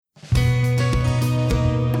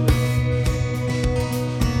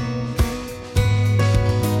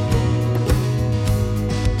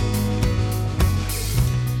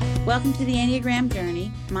Welcome to the Enneagram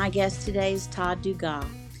Journey. My guest today is Todd Dugas.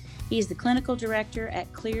 He is the clinical director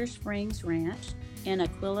at Clear Springs Ranch in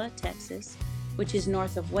Aquila, Texas, which is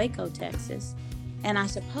north of Waco, Texas. And I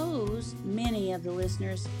suppose many of the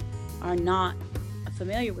listeners are not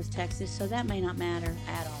familiar with Texas, so that may not matter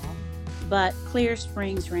at all. But Clear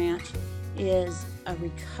Springs Ranch is a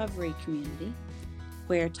recovery community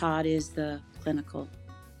where Todd is the clinical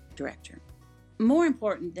director. More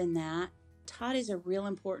important than that, Todd is a real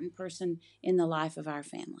important person in the life of our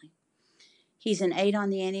family. He's an 8 on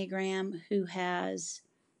the Enneagram who has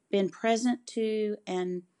been present to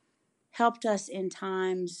and helped us in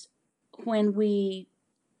times when we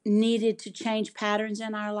needed to change patterns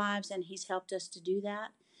in our lives, and he's helped us to do that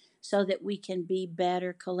so that we can be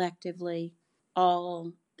better collectively,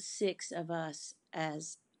 all 6 of us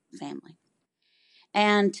as family.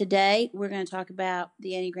 And today we're going to talk about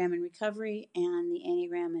the Enneagram in recovery and the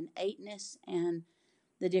Enneagram in 8-ness and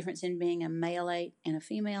the difference in being a male 8 and a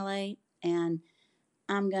female 8. And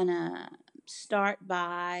I'm going to start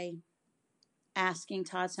by asking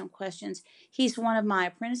Todd some questions. He's one of my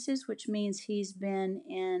apprentices, which means he's been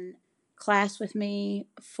in class with me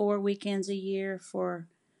 4 weekends a year for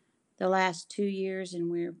the last 2 years, and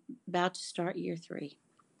we're about to start year 3.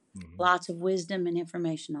 Lots of wisdom and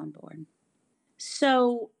information on board.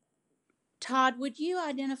 So, Todd, would you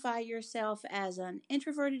identify yourself as an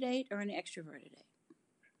introverted 8 or an extroverted 8?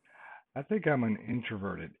 I think I'm an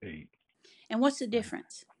introverted 8. And what's the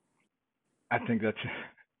difference? I think that's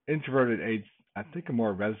introverted 8. I think I'm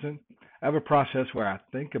more resident. I have a process where I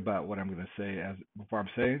think about what I'm going to say before I'm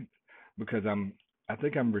saying, because I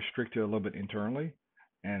think I'm restricted a little bit internally,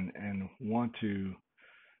 and want to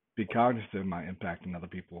be cognizant of my impact on other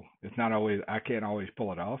people. It's not always, I can't always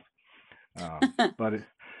pull it off.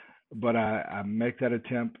 But I make that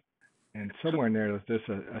attempt, and somewhere in there there's just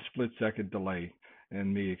a split-second delay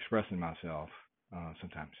in me expressing myself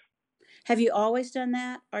sometimes. Have you always done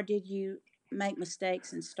that, or did you make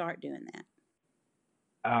mistakes and start doing that?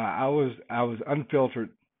 I was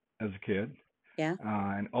unfiltered as a kid. Yeah.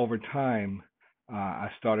 And over time, I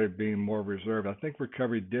started being more reserved. I think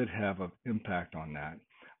recovery did have an impact on that.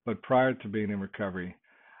 But prior to being in recovery,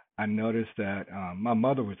 I noticed that my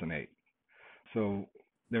mother was an 8. So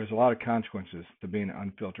there's a lot of consequences to being an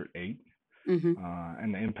unfiltered 8,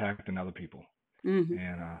 and the impact on other people.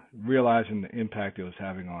 And realizing the impact it was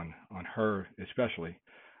having on her especially,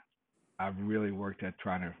 I've really worked at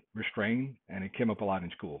trying to restrain, and it came up a lot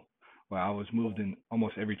in school, where I was moved in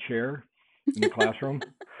almost every chair in the classroom.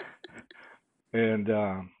 And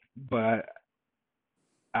but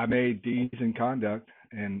I made D's in conduct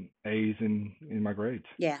and A's in my grades.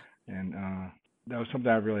 Yeah. And that was something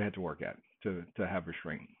I really had to work at to have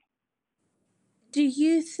restraint. Do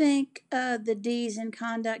you think the D's in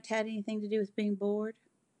conduct had anything to do with being bored?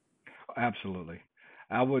 Absolutely.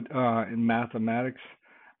 I would in mathematics,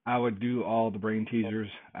 I would do all the brain teasers.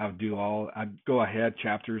 I'd go ahead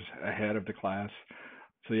chapters ahead of the class.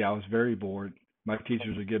 So yeah, I was very bored. My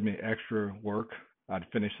teachers would give me extra work. I'd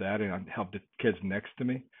finish that, and I'd help the kids next to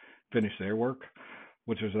me finish their work,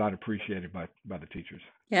 which was not appreciated by the teachers.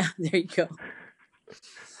 Yeah, there you go.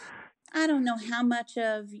 I don't know how much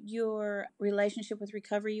of your relationship with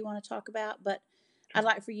recovery you want to talk about, but I'd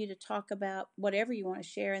like for you to talk about whatever you want to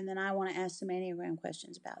share, and then I want to ask some Enneagram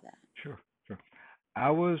questions about that. Sure. I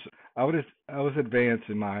was advanced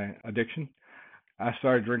in my addiction. I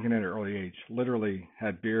started drinking at an early age. Literally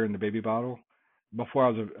had beer in the baby bottle. Before I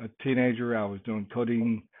was a teenager, I was doing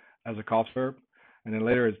codeine as a cough syrup, and then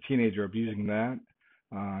later as a teenager, abusing that.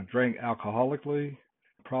 Drank alcoholically,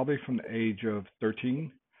 probably from the age of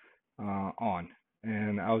 13 on,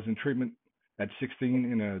 and I was in treatment at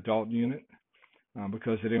 16 in an adult unit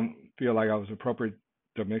because they didn't feel like I was appropriate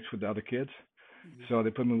to mix with the other kids, so they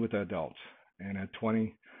put me with the adults. And at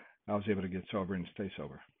 20, I was able to get sober and stay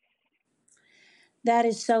sober. That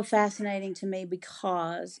is so fascinating to me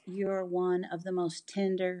because you're one of the most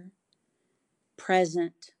tender,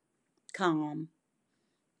 present, calm,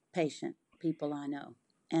 patient people I know.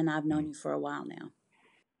 And I've known you for a while now.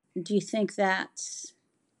 Do you think that's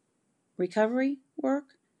recovery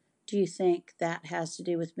work? Do you think that has to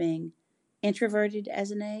do with being introverted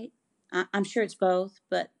as an 8? I'm sure it's both,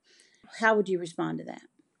 but how would you respond to that?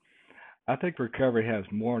 I think recovery has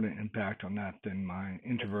more of an impact on that than my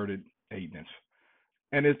introverted 8-ness.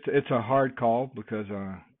 And it's a hard call because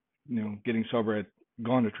getting sober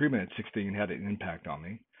going to treatment at 16 had an impact on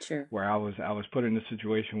me. Sure. Where I was put in a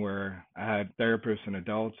situation where I had therapists and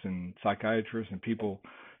adults and psychiatrists and people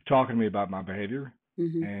talking to me about my behavior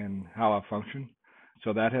and how I function.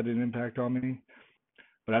 So that had an impact on me.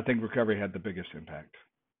 But I think recovery had the biggest impact.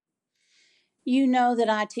 You know that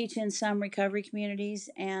I teach in some recovery communities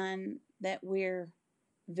and that we're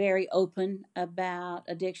very open about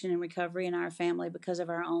addiction and recovery in our family because of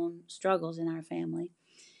our own struggles in our family.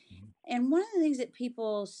 Mhm. And one of the things that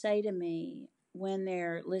people say to me when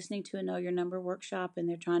they're listening to a Know Your Number workshop and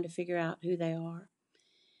they're trying to figure out who they are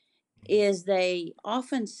is they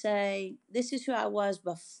often say, "This is who I was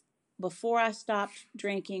before I stopped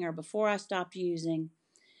drinking or before I stopped using,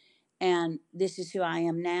 and this is who I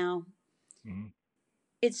am now." Mhm.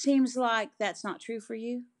 It seems like that's not true for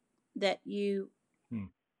you, that you Mhm.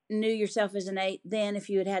 knew yourself as an eight then if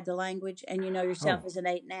you had had the language, and you know yourself Oh, as an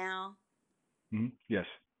eight now. yes.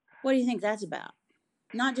 What do you think that's about?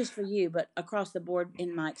 Not just for you, but across the board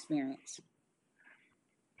in my experience.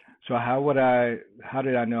 So how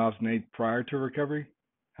did I know I was an eight prior to recovery?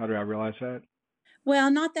 How did I realize that?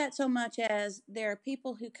 Well, not that so much as there are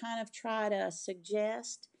people who kind of try to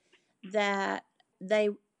suggest that they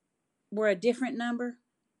were a different number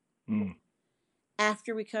Mm,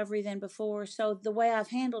 after recovery than before. So the way I've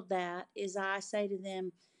handled that is I say to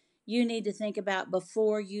them, you need to think about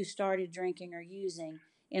before you started drinking or using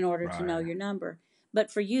in order to know right. your number.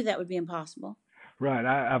 But for you, that would be impossible. Right.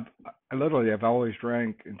 I've always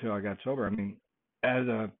drank until I got sober. I mean, as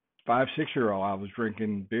a 5, 6 year old, I was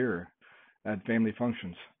drinking beer at family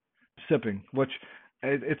functions, sipping, which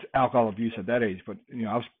it's alcohol abuse at that age. But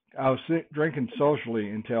I was drinking socially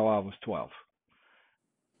until I was 12.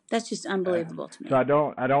 That's just Uh, unbelievable to so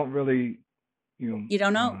me. I don't really, you know, You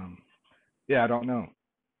don't know. um, yeah, I don't know.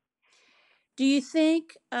 Do you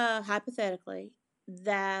think, hypothetically,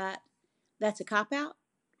 that that's a cop out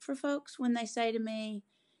for folks when they say to me,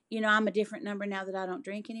 I'm a different number now that I don't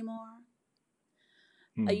drink anymore?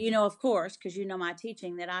 Hmm. Of course, because you know my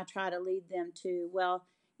teaching that I try to lead them to, well,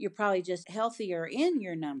 you're probably just healthier in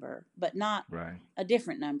your number, but not Right. a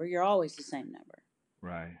different number. You're always the same number.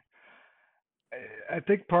 Right. I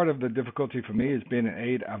think part of the difficulty for me is being an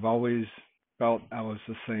eight. I've always felt I was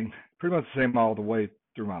the same, pretty much the same all the way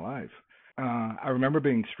through my life. I remember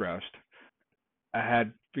being stressed. I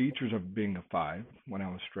had features of being a 5 when I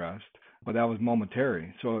was stressed, but that was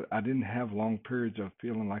momentary. So I didn't have long periods of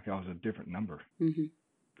feeling like I was a different number. Mm-hmm.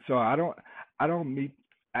 So I don't meet.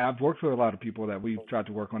 I've worked with a lot of people that we've tried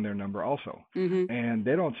to work on their number also, Mm-hmm. and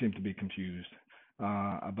they don't seem to be confused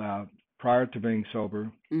about prior to being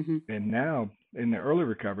sober Mm-hmm. and now in the early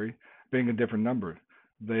recovery being a different number.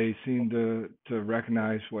 They seem to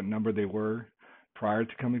recognize what number they were prior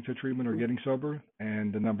to coming to treatment or getting sober,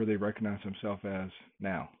 and the number they recognize themselves as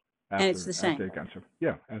now And it's after the after same. they got sober.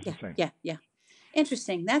 Yeah, as the Yeah, same. yeah, yeah.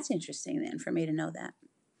 Interesting. That's interesting then for me to know that.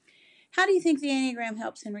 How do you think the Enneagram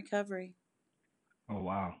helps in recovery? Oh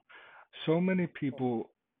wow, so many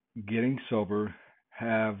people getting sober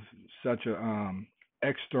have such a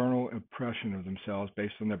external impression of themselves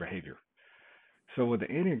based on their behavior. So with the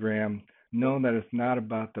Enneagram, knowing that it's not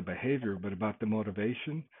about the behavior but about the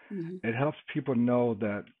motivation, Mm-hmm. it helps people know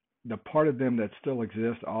that the part of them that still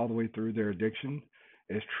exists all the way through their addiction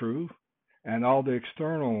is true, and all the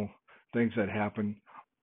external things that happen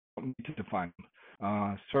don't need to define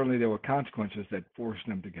them. Certainly, there were consequences that forced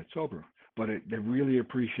them to get sober, but they really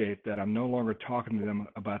appreciate that I'm no longer talking to them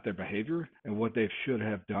about their behavior and what they should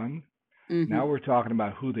have done. Mm-hmm. Now we're talking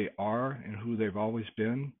about who they are and who they've always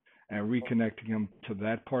been, and reconnecting them to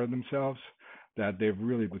that part of themselves that they've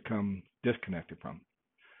really become disconnected from.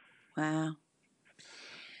 Wow.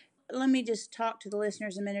 Let me just talk to the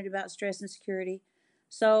listeners a minute about stress and security.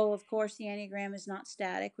 So, of course, the Enneagram is not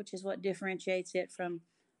static, which is what differentiates it from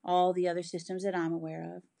all the other systems that I'm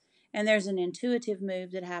aware of. And there's an intuitive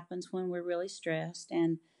move that happens when we're really stressed,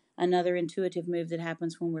 and another intuitive move that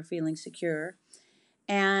happens when we're feeling secure.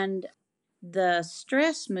 And the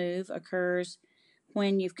stress move occurs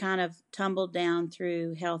when you've kind of tumbled down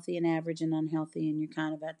through healthy and average and unhealthy, and you're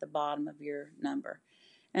kind of at the bottom of your number.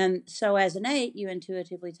 And so, as an eight, you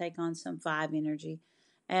intuitively take on some five energy.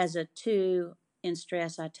 As a two in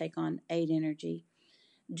stress, I take on eight energy.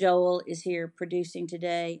 Joel is here producing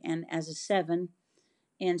today, and as a seven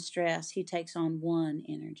in stress, he takes on one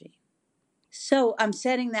energy. So, I'm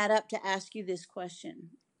setting that up to ask you this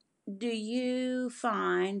question. Do you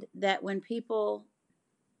find that when people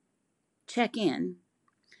check in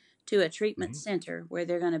to a treatment Hmm. center where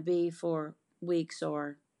they're going to be for weeks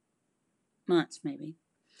or months, maybe,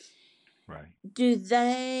 Right. do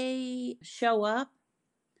they show up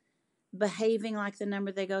behaving like the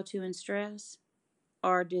number they go to in stress,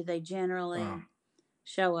 or do they Uh, generally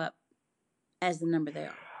show up as the number they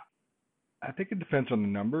are? I think it depends on the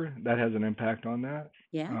number. That has an impact on that.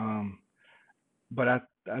 Yeah. Um, but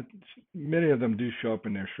many of them do show up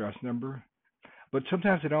in their stress number. But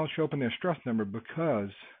sometimes they don't show up in their stress number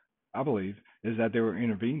because I believe, is that they were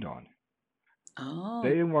intervened on. Oh.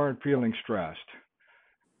 They weren't feeling stressed.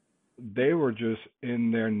 They were just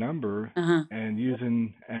in their number Uh-huh. and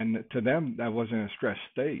using, and to them, that wasn't a stress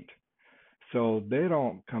state. So they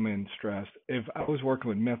don't come in stressed. If I was working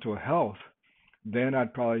with mental health, then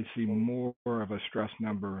I'd probably see more of a stress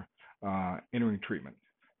number entering treatment.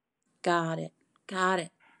 Got it. Got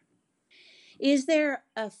it. Is there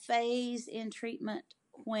a phase in treatment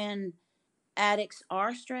when addicts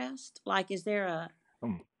are stressed? Like,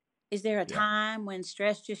 Um, is there a yeah. time when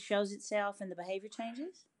stress just shows itself and the behavior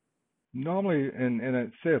changes? Normally, in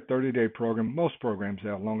a, say a 30-day program, most programs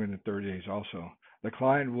have longer than 30 days also. The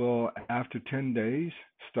client will, after 10 days,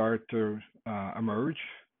 start to emerge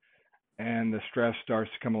and the stress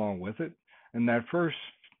starts to come along with it. And that first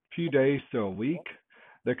few days to a week,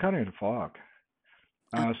 they're kind of in a fog.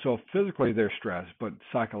 Uh, So physically they're stressed, but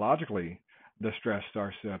psychologically the stress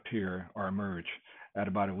starts to appear or emerge at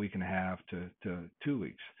about a week and a half to 2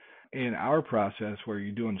 weeks. In our process, where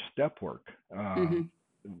you're doing step work, mm-hmm.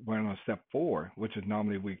 we're on step 4, which is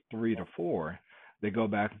normally week 3 to 4, they go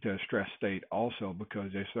back into a stress state also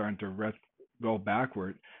because they're starting to go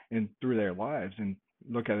backward in through their lives and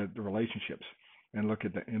look at the relationships and look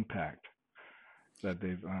at the impact that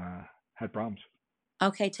they've had problems.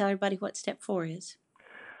 Okay, tell everybody what step 4 is.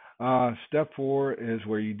 Step 4 is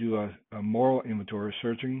where you do a moral inventory,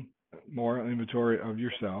 searching moral inventory of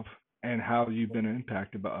yourself and how you've been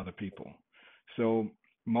impacted by other people. So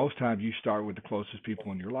most times you start with the closest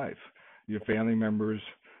people in your life, your family members,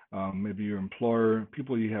 maybe your employer,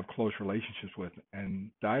 people you have close relationships with, and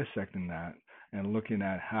dissecting that and looking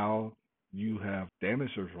at how you have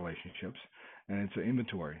damaged those relationships. And it's an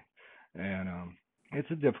inventory. And it's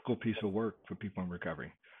a difficult piece of work for people in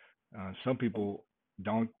recovery. Some people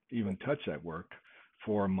don't even touch that work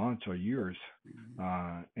for months or years.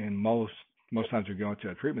 And most times we go into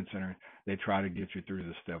a treatment center, they try to get you through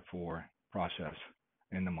the step 4 process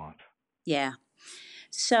in the month. Yeah.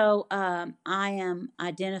 So I am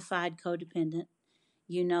identified codependent.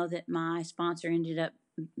 You know that my sponsor ended up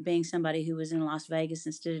being somebody who was in Las Vegas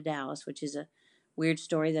instead of Dallas, which is a weird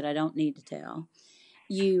story that I don't need to tell.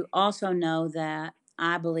 You also know that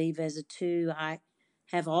I believe as a 2, I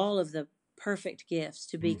have all of the perfect gifts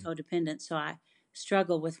to be Mm-hmm. codependent. So I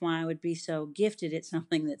struggle with why I would be so gifted at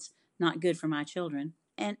something that's not good for my children.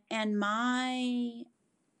 And my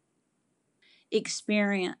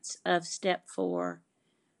experience of step 4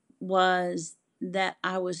 was that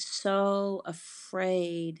I was so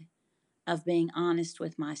afraid of being honest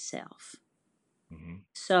with myself. Mm-hmm.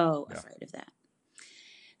 So Yeah. afraid of that.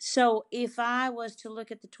 So if I was to look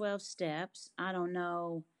at the 12 steps, I don't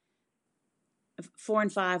know, 4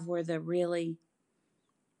 and 5 were the really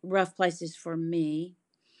rough places for me.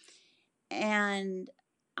 And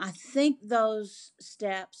I think those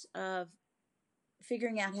steps of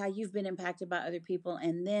figuring out how you've been impacted by other people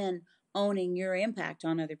and then owning your impact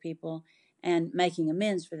on other people and making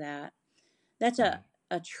amends for that, that's Mm-hmm.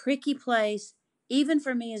 a tricky place, even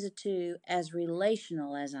for me as a 2, as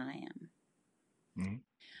relational as I am. Mm-hmm.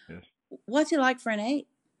 Yes. What's it like for an 8?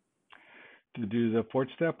 To do the fourth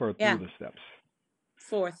step or through Yeah, the steps.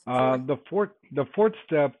 fourth. The fourth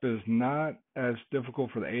step is not as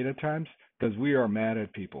difficult for the 8 at times because we are mad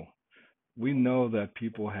at people. We know that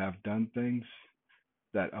people have done things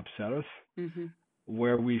that upset us. Mm-hmm.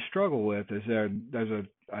 Where we struggle with is there's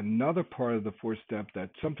another part of the fourth step that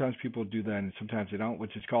sometimes people do that and sometimes they don't,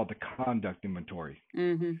 which is called the conduct inventory.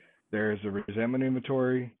 Mm-hmm. There's a resentment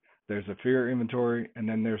inventory, there's a fear inventory, and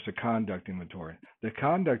then there's the conduct inventory. The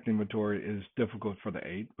conduct inventory is difficult for the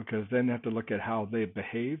 8 because then they have to look at how they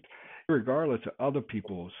behaved regardless of other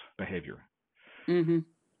people's behavior. Mm-hmm.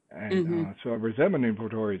 And Mm-hmm. so a resentment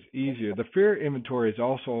inventory is easier. The fear inventory is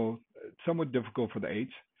also somewhat difficult for the 8s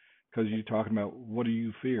because you're talking about what do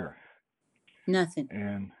you fear Nothing.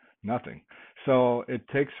 and nothing. So it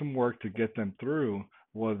takes some work to get them through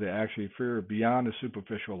what they actually fear beyond the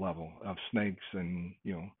superficial level of snakes and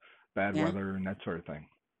bad Yeah. weather and that sort of thing.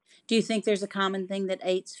 Do you think there's a common thing that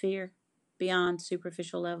 8s fear beyond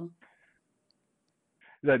superficial level?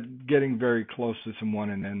 That getting very close to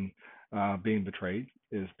someone and then being betrayed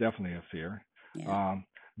is definitely a fear. Yeah. Um,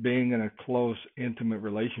 Being in a close, intimate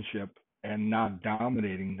relationship and not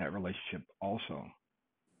dominating that relationship also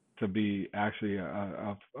to be actually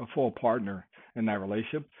a full partner in that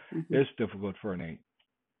relationship Mm-hmm. is difficult for an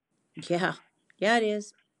 8. Yeah. Yeah, it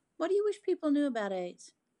is. What do you wish people knew about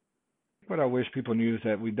 8s? What I wish people knew is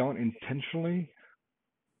that we don't intentionally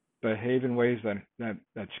behave in ways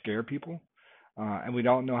that scare people, and we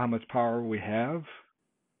don't know how much power we have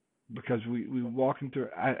because we walk into.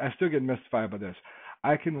 I still get mystified by this.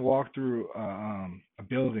 I can walk through a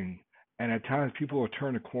building, and at times people will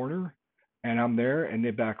turn a corner, and I'm there, and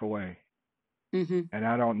they back away, Mm-hmm. and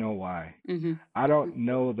I don't know why. Mm-hmm. I don't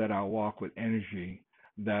know that I walk with energy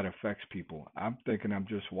that affects people. I'm thinking I'm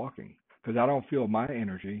just walking because I don't feel my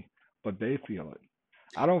energy, but they feel it.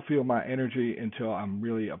 I don't feel my energy until I'm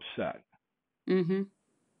really upset. Mm-hmm.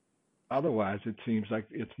 Otherwise, it seems like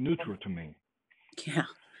it's neutral to me. Yeah.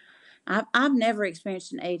 I've never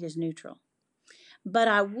experienced an eight as neutral. But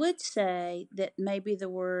I would say that maybe the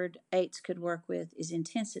word eights could work with is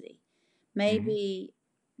intensity. Hmm. Maybe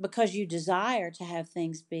because you desire to have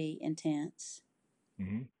things be intense,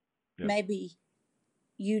 Hmm. Yes. maybe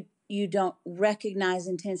you don't recognize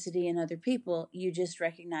intensity in other people. You just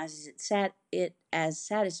recognize it as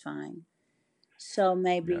satisfying. So Yes.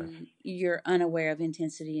 maybe you're unaware of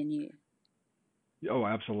intensity in you. Oh,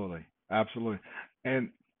 absolutely, absolutely.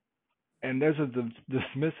 And there's a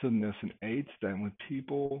dismissiveness in AIDS that when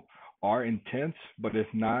people are intense, but it's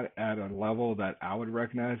not at a level that I would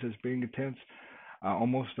recognize as being intense, I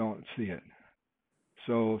almost don't see it.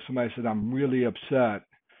 So somebody said I'm really upset,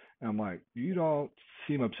 and I'm like, you don't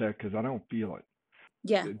seem upset because I don't feel it.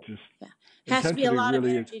 Yeah, It just yeah. Has to be a intensity lot of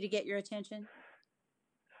really is. energy to get your attention.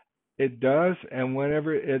 It does, and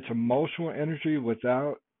whenever it's emotional energy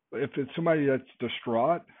without, if it's somebody that's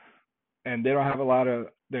distraught and they don't have a lot of,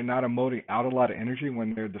 they're not emoting out a lot of energy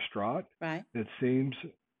when they're distraught, Right. it seems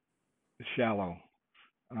shallow,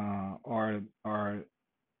 or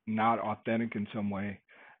not authentic in some way,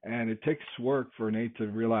 and it takes work for Nate to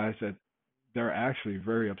realize that they're actually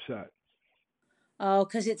very upset. Oh,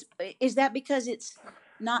 because is that because it's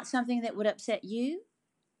not something that would upset you?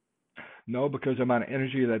 No, because the amount of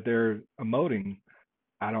energy that they're emoting,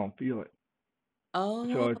 I don't feel it. Oh,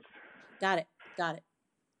 So it's got it. Got it.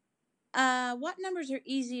 What numbers are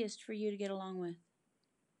easiest for you to get along with?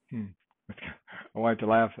 hmm. I like to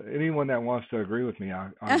laugh. Anyone that wants to agree with me,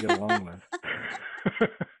 I'll get along with.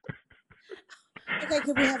 Okay,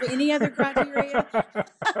 could we have any other criteria?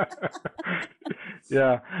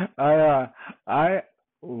 Yeah, I uh, I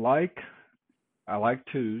like I like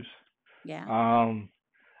twos. Yeah. Um,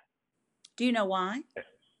 Do you know why?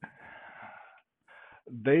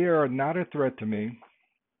 they are not a threat to me,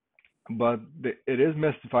 but it is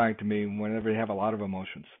mystifying to me whenever they have a lot of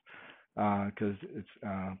emotions. Because it's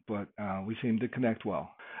but we seem to connect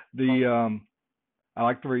well. The I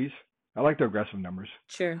like threes. I like the aggressive numbers.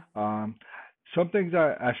 Sure. Um, some things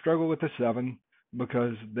I struggle with the seven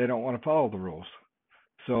because they don't want to follow the rules.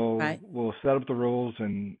 So Right. we'll set up the rules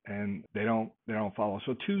and they don't follow.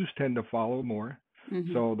 So twos tend to follow more.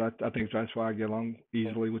 Mm-hmm. So that I think that's why I get along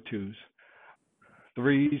easily with twos.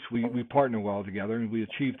 Threes we partner well together and we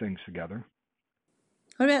achieve things together.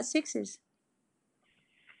 What about sixes?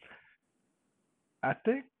 I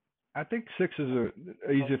think I think sixes are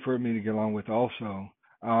easy for me to get along with also,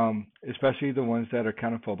 especially the ones that are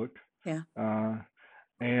kind of phobic. Yeah. Uh,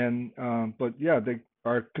 and but yeah, they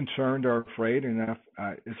are concerned or afraid, and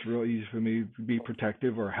it's real easy for me to be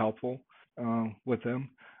protective or helpful with them.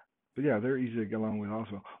 But yeah, they're easy to get along with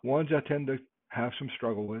also. Ones I tend to have some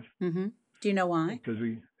struggle with Mm-hmm. Do you know why? because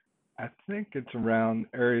I think it's around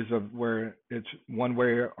areas of where it's one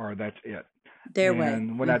way or that's it. Their way.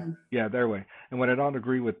 And when I, Mm-hmm. yeah, their way. And when I don't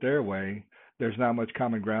agree with their way, there's not much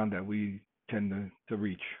common ground that we tend to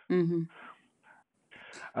reach. Mm-hmm.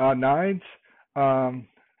 Nines, um,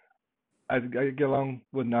 I get along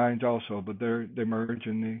with nines also, but they merge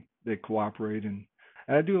and they cooperate and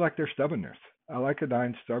I do like their stubbornness. I like a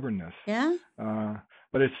nine stubbornness, Yeah. uh,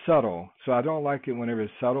 but it's subtle. So I don't like it whenever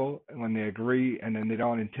it's subtle when they agree and then they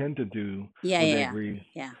don't intend to do Yeah. what Yeah. they Yeah. agree.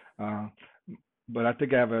 Yeah. Uh, but I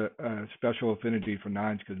think I have a special affinity for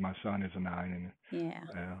nines because my son is a nine, Yeah.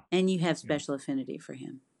 and And you have yeah, special affinity for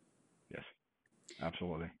him. yes,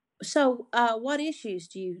 absolutely. So, what issues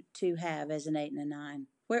do you two have as an eight and a nine?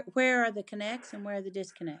 Where are the connects and where are the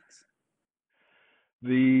disconnects?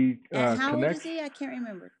 The And how old is connects. he? I can't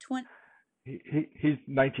remember. He's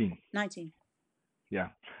 19. 19. Yeah.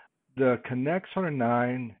 The connects on a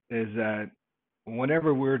nine is that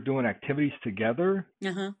whenever we're doing activities together,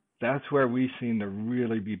 Uh huh. that's where we seem to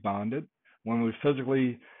really be bonded. When we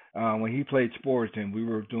physically, when he played sports and we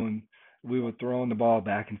were throwing the ball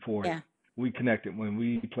back and forth. Yeah. We connected. When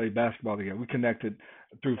we played basketball together, we connected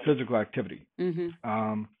through physical activity. Mm-hmm.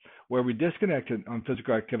 Um, where we disconnected on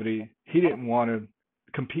physical activity, he didn't want to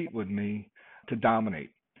compete with me to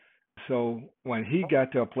dominate. So when he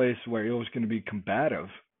got to a place where it was going to be combative,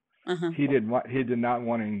 Uh huh. he did not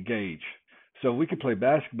want to engage. So we could play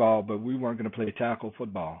basketball, but we weren't going to play tackle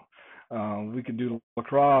football. We could do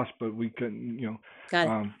lacrosse, but we couldn't,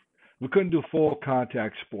 Got it. we couldn't do full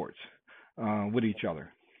contact sports. with each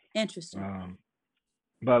other. Interesting. Um,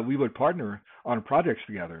 but we would partner on projects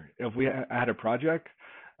together. If I had a project,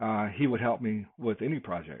 he would help me with any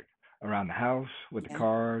project around the house, with the Yeah.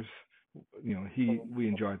 cars. We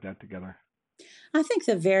enjoyed that together. I think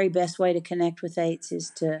the very best way to connect with eights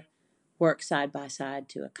is to work side by side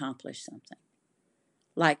to accomplish something.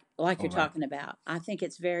 Like All you're right. talking about. I think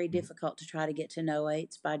it's very Mm-hmm. difficult to try to get to know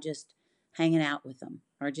eights by just hanging out with them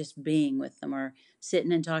or just being with them or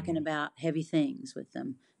sitting and talking Mm-hmm. about heavy things with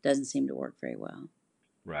them. Doesn't seem to work very well.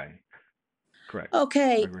 Right. Correct. I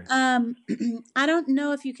Okay. agree. I don't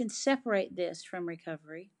know if you can separate this from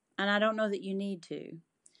recovery, and I don't know that you need to,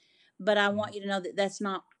 but I Mm-hmm. want you to know that that's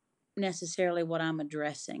not necessarily what I'm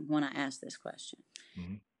addressing when I ask this question.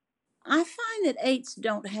 Mm-hmm. I find that eights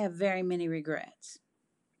don't have very many regrets.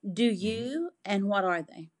 Do Mm-hmm. you? And what are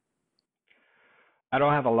they? I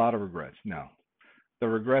don't have a lot of regrets. No. The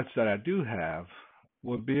regrets that I do have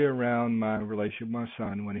would be around my relationship with my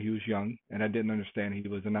son when he was young, and I didn't understand he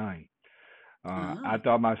was a nine. I Ah,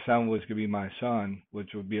 thought my son was gonna be my son, which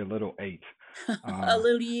would be a little eight. a Uh,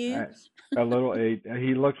 little you? a, a little eight.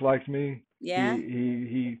 He looked like me. He Yeah,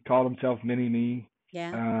 he called himself mini me,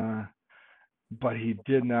 yeah. uh, but he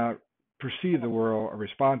did not perceive the world or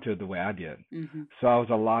respond to it the way I did. Mm-hmm. So I was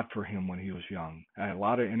a lot for him when he was young. I had a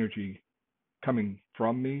lot of energy coming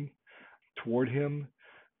from me toward him,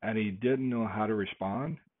 and he didn't know how to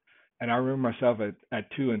respond. And I remember myself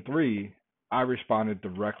at 2 and 3, I responded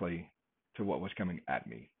directly to what was coming at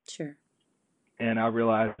me. Sure. And I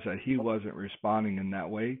realized that he wasn't responding in that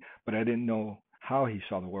way, but I didn't know how he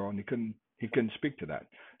saw the world, and he couldn't speak to that.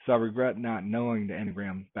 So I regret not knowing the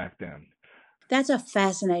Enneagram back then. That's a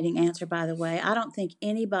fascinating answer, by the way. I don't think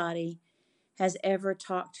anybody has ever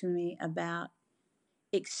talked to me about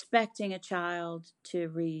expecting a child to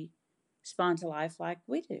respond to life like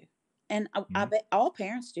we do. And I Mm-hmm. bet all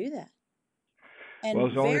parents do that. Well, And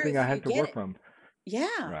it's the only very thing I few had to get work it. from. Yeah.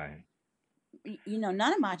 Right.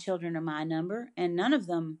 None of my children are my number, and none of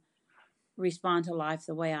them respond to life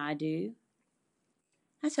the way I do.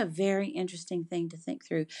 That's a very interesting thing to think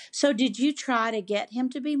through. So, did you try to get him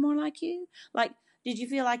to be more like you? Like, did you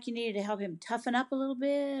feel like you needed to help him toughen up a little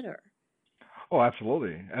bit, or? Oh,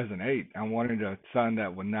 absolutely. As an eight, I wanted a son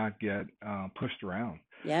that would not get pushed around.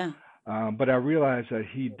 Yeah. But I realized that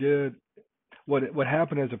he did. What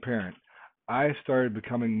happened as a parent, I started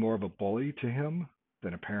becoming more of a bully to him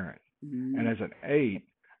than a parent. And Mm, as an eight,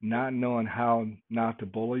 not knowing how not to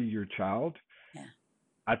bully your child, yeah.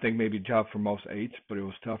 I think maybe tough for most eights, but it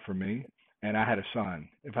was tough for me. And I had a son.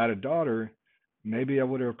 If I had a daughter, maybe I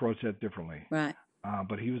would have approached that differently. Right.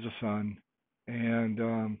 But he was a son,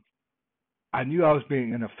 and I knew I was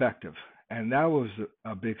being ineffective, and that was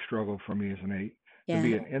a big struggle for me as an eight, to Yeah.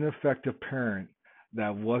 be an ineffective parent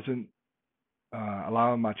that wasn't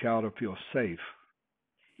allowing my child to feel safe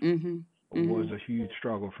Mm-hmm. was Mm-hmm. a huge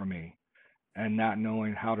struggle for me, and not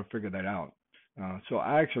knowing how to figure that out. So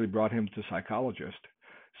I actually brought him to a psychologist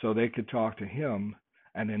so they could talk to him,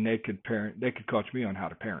 and then they could parent. They could coach me on how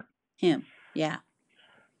to parent. Him. Yeah.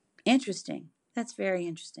 Interesting. That's very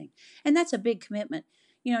interesting, and that's a big commitment.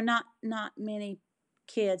 Not many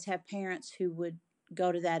kids have parents who would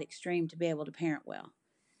go to that extreme to be able to parent well.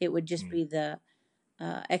 It would just Mm. be the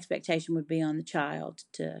expectation would be on the child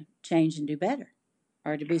to change and do better,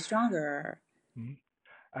 or to be stronger. Or Mm.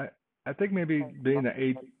 I I think maybe being an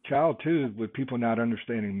eighth child too, with people not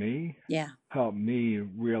understanding me, yeah, helped me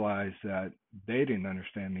realize that they didn't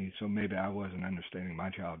understand me, so maybe I wasn't understanding my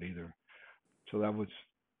child either. So that was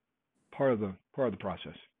part of the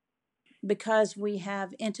process. because we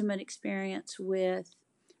have intimate experience with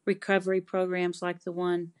recovery programs like the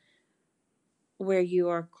one where you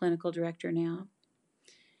are clinical director now.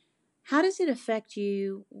 How does it affect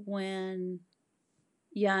you when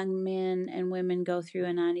young men and women go through a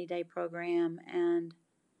 90-day program and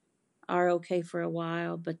are okay for a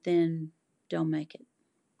while, but then don't make it?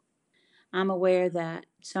 I'm aware that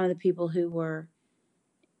some of the people who were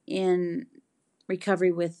in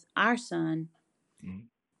recovery with our son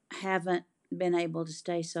Mm-hmm. haven't been able to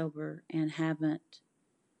stay sober and haven't,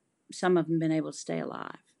 some of them, been able to stay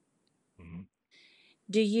alive. Mm-hmm.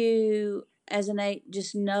 Do you, as an eight,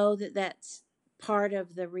 just know that that's part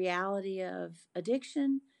of the reality of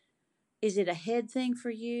addiction? Is it a head thing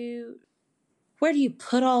for you? Where do you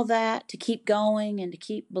put all that to keep going and to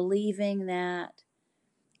keep believing that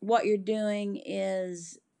what you're doing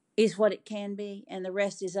is what it can be and the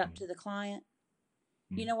rest is up Mm-hmm. to the client?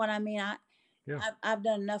 You Mm-hmm. know what I mean? Yeah. I've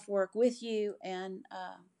done enough work with you and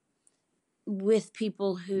with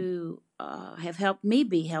people who have helped me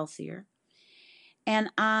be healthier,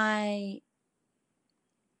 and I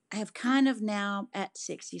have kind of now at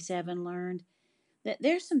 67 learned that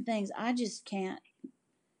there's some things I just can't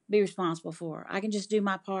be responsible for. I can just do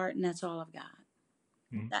my part, and that's all I've got.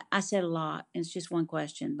 Mhm. I said a lot, and it's just one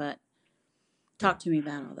question, but Yeah. talk to me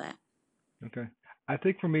about all that. Okay. I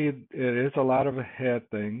think for me, it is a lot of a head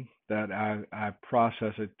thing that I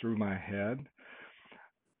process it through my head.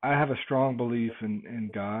 I have a strong belief in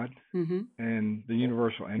God Mm-hmm. and the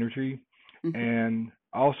universal energy, Mm-hmm. and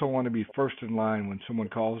I also want to be first in line when someone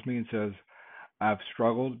calls me and says, "I've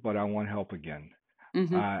struggled, but I want help again."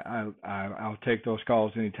 Mm-hmm. I'll take those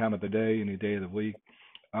calls any time of the day, any day of the week.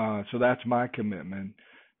 So that's my commitment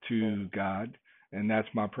to God, and that's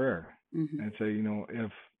my prayer. Mm-hmm. And say,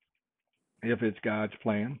 if it's God's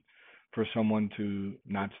plan for someone to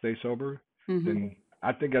not stay sober, Mm-hmm. then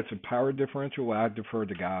I think that's a power differential. I defer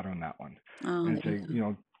to God on that one, Oh, and there you say,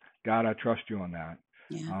 go. God, I trust you on that.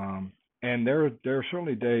 Yeah. Um, and there are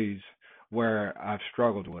certainly days where I've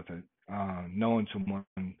struggled with it. Knowing someone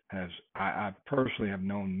I personally have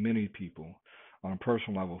known many people on a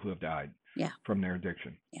personal level who have died Yeah. from their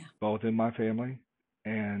addiction, Yeah. both in my family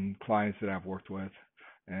and clients that I've worked with,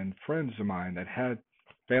 and friends of mine that had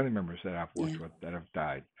family members that I've Yeah. worked with that have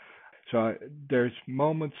died. So there's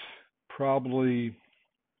moments, probably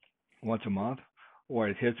once a month, where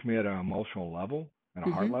it hits me at an emotional level and a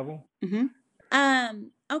heart Mm-hmm. level. Mm-hmm.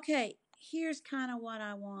 Okay. Here's kind of what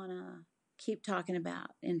I want to keep talking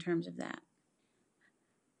about in terms of that.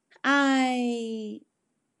 I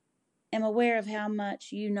am aware of how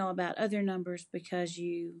much you know about other numbers because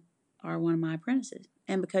you are one of my apprentices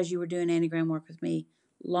and because you were doing Enneagram work with me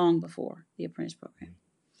long before the apprentice program.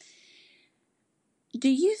 Do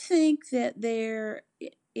you think that there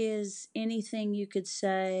is anything you could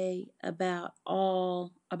say about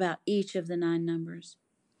each of the nine numbers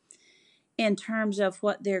in terms of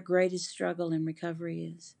what their greatest struggle in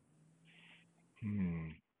recovery is? Hmm.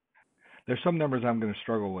 There's some numbers I'm going to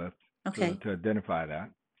struggle with Okay. to identify that.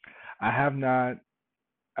 I have not.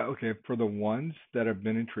 Okay, for the ones that have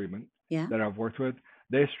been in treatment Yeah. that I've worked with,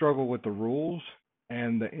 they struggle with the rules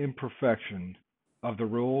and the imperfection of the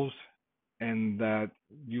rules, and that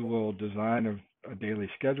you will design a daily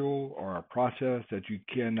schedule or a process that you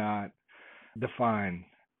cannot define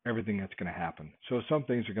everything that's going to happen. So some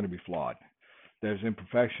things are going to be flawed. There's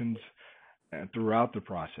imperfections throughout the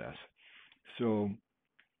process. So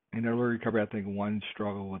in early recovery, I think one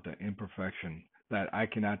struggle with the imperfection that I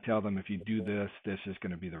cannot tell them if you do this, this is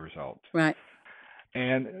going to be the result. Right.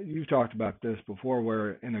 And you've talked about this before,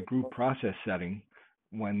 where in a group process setting,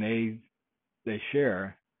 when they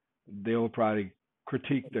share, they'll probably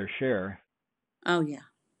critique their share, Oh, yeah.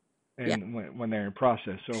 Yeah. and when they're in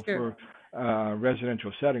process. So Sure. for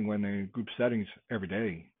residential setting, when they're in group settings every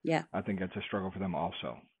day, Yeah. I think that's a struggle for them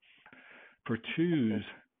also. For twos,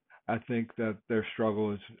 I think that their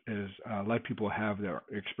struggle is let people have their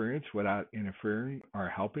experience without interfering or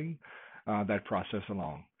helping that process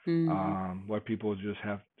along. Mm-hmm. Where people just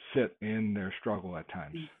have sit in their struggle at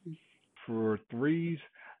times. Mm-hmm. For threes,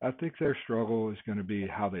 I think their struggle is going to be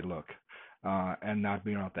how they look and not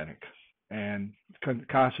being authentic and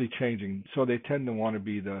constantly changing. So they tend to want to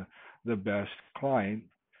be the best client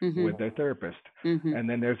Mm-hmm. with their therapist. Mm-hmm. And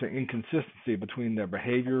then there's an inconsistency between their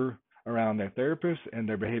behavior around their therapist and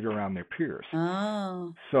their behavior around their peers.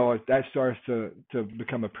 Oh, So that starts to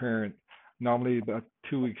become apparent normally about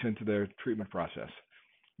 2 weeks into their treatment process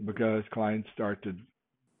because clients start to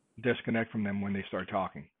disconnect from them when they start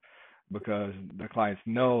talking because the clients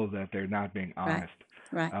know that they're not being right. honest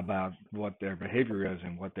Right. about what their behavior is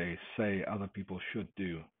and what they say other people should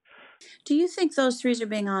do. Do you think those threes are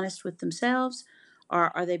being honest with themselves,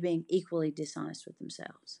 or are they being equally dishonest with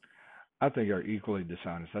themselves? I think are equally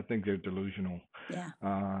dishonest. I think they're delusional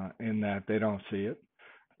Yeah. in that they don't see it.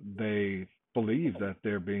 They believe that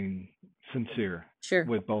they're being sincere Sure.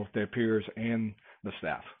 with both their peers and the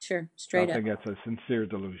staff. Sure. So I Straight up. think that's a sincere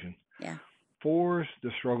delusion. Yeah. Fours,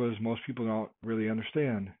 the struggle is most people don't really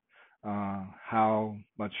understand how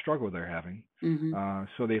much struggle they're having. Mm-hmm.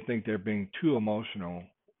 So they think they're being too emotional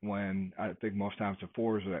when I think most times the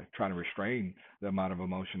fours are trying to restrain the amount of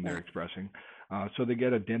emotion they're Yeah. expressing. So they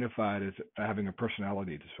get identified as having a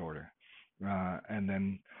personality disorder. And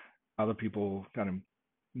then other people kind of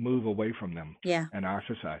move away from them Yeah. and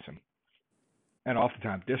ostracize them and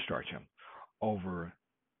oftentimes discharge them over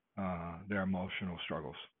their emotional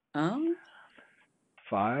struggles. Oh.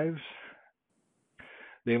 Fives,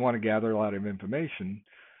 they want to gather a lot of information,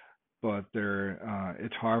 but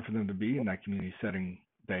it's hard for them to be in that community setting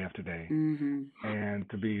day after day Mm-hmm. and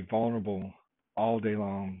to be vulnerable all day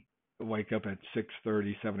long. Wake up at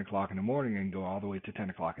 6:30, 7 o'clock in the morning, and go all the way to 10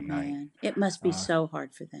 o'clock at night. Man, it must be Uh, so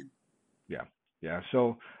hard for them. yeah. Yeah.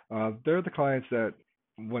 So they're the clients that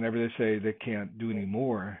whenever they say they can't do any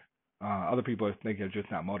more, other people think they're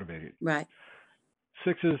just not motivated. Right.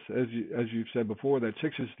 Sixes, as you've said before, that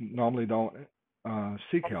sixes normally don't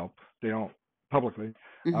seek help. They don't publicly.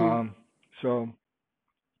 Mm-hmm. Um, so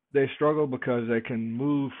they struggle because they can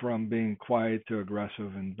move from being quiet to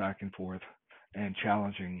aggressive and back and forth and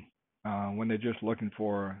challenging when they're just looking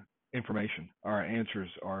for information or answers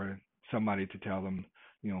or somebody to tell them,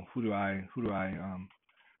 who do I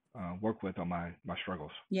work with on my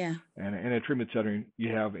struggles. Yeah. And in a treatment setting,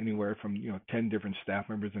 you have anywhere from 10 different staff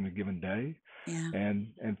members in a given day, Yeah. and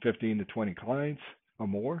 15 to 20 clients or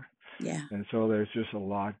more. Yeah. And so there's just a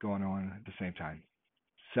lot going on at the same time.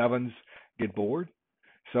 Sevens get bored,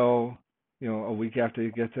 so a week after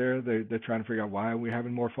you get there, they're trying to figure out why are we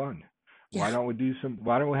having more fun. Yeah.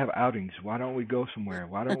 Why don't we have outings? Why don't we go somewhere?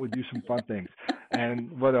 Why don't we do some fun things? And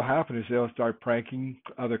what'll happen is they'll start pranking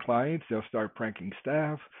other clients, they'll start pranking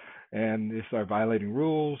staff, and they start violating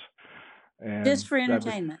rules, Just and for that was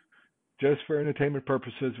entertainment. just for entertainment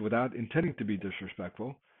purposes without intending to be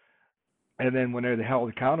disrespectful. And then when they're held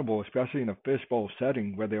accountable, especially in a fishbowl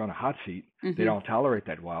setting where they're on a hot seat, they Mm-hmm. don't tolerate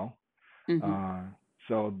that well. Mm-hmm. Uh,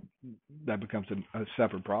 so that becomes a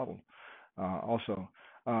separate problem. Also,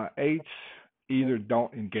 eights either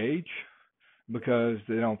don't engage because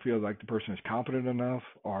they don't feel like the person is competent enough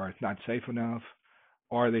or it's not safe enough,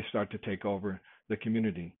 or they start to take over the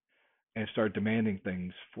community and start demanding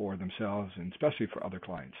things for themselves and especially for other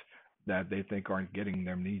clients that they think aren't getting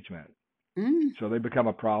their needs met. Mm. So they become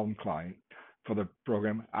a problem client for the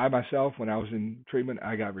program. I myself, when I was in treatment,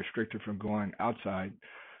 I got restricted from going outside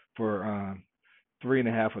for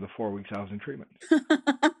 3.5 of the 4 weeks I was in treatment.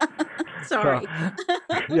 So, Sorry.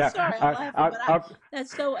 yeah, Sorry, I'm laughing, but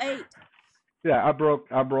that's so eight. I broke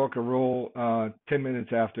a rule 10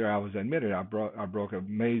 minutes after I was admitted. I broke a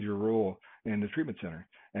major rule in the treatment center,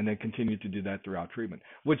 and then continued to do that throughout treatment,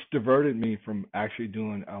 which diverted me from actually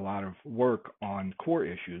doing a lot of work on core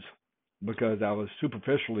issues because I was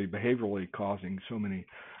superficially behaviorally causing so many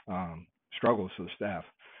struggles to the staff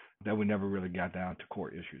that we never really got down to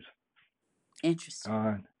core issues. Interesting.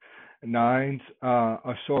 Uh, Nines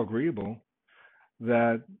are so agreeable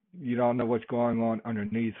that you don't know what's going on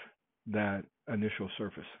underneath that initial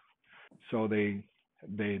surface. So they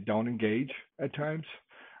don't engage at times.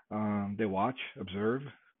 They watch, observe,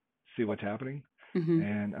 see what's happening, Mm-hmm.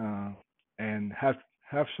 and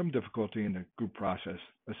have some difficulty in the group process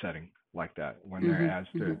a setting like that when they're Mm-hmm.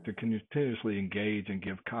 asked Mm-hmm. to continuously engage and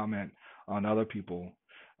give comment on other people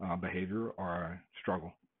behavior or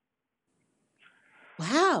struggle.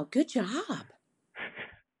 Wow, good job.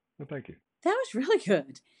 Well, thank you. That was really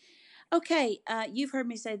good. Okay, you've heard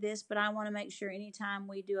me say this, but I want to make sure anytime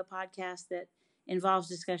we do a podcast that involves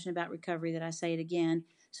discussion about recovery that I say it again.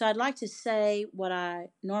 So I'd like to say what I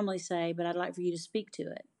normally say, but I'd like for you to speak to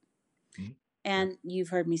it. Mhm. Sure. And you've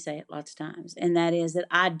heard me say it lots of times, and that is that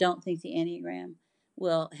I don't think the Enneagram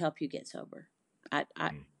will help you get sober. I, I,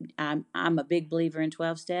 Mm. I'm a big believer in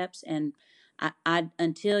 12 steps, and I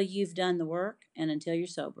until you've done the work and until you're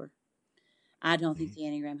sober, I don't think Mhm. the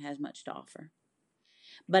Enneagram has much to offer.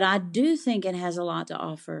 But I do think it has a lot to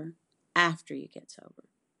offer after you get sober,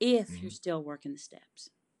 if you're Mhm. still working the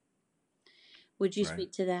steps. Would you Right.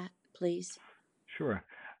 speak to that, please? Sure.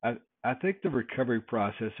 I think the recovery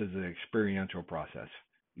process is an experiential process.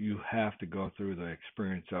 You have to go through the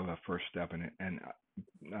experience of a first step in it and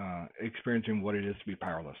experiencing what it is to be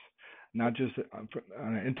powerless, not just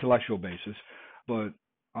on an intellectual basis, but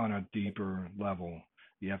on a deeper level.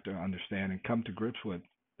 You have to understand and come to grips with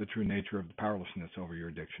the true nature of the powerlessness over your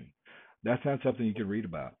addiction. That's not something you can read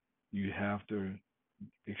about. You have to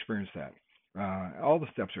experience that. All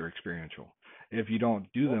the steps are experiential. If you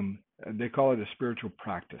don't do them, they call it a spiritual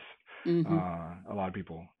practice. Mm-hmm. A lot of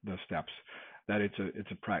people, the steps, that it's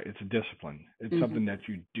a discipline. It's Mm-hmm. something that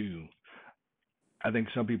you do. I think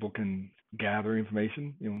some people can gather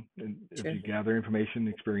information. And if Sure. you gather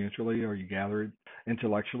information experientially or you gather it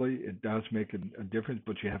intellectually, it does make a difference.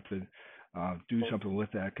 But you have to do something with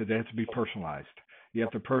that because it has to be personalized. You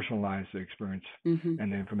have to personalize the experience Mm-hmm.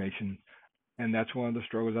 and the information, and that's one of the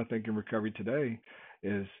struggles I think in recovery today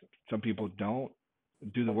is some people don't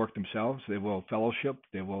do the work themselves. They will fellowship,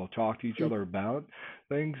 they will talk to each other about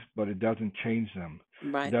things, but it doesn't change them. It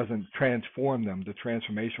Right. doesn't transform them. The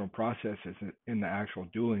transformational process is in the actual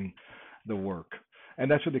doing the work. And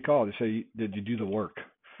that's what they call it. They say, did you do the work?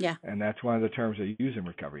 Yeah. And that's one of the terms they use in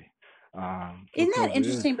recovery. Isn't that Because it is.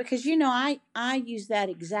 interesting? Because I use that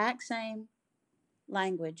exact same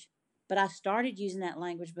language, but I started using that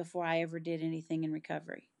language before I ever did anything in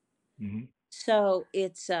recovery. Mm-hmm, So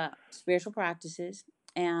it's spiritual practices.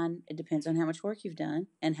 And it depends on how much work you've done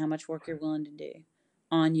and how much work you're willing to do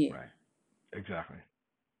on you. Right. Exactly.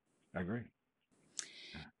 I agree.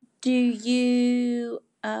 Do you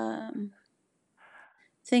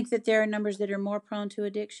think that there are numbers that are more prone to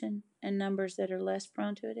addiction and numbers that are less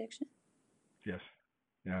prone to addiction? Yes.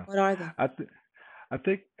 Yeah. What are they? I th- I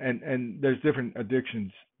think, and there's different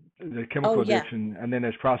addictions, the Oh, chemical yeah. addiction, and then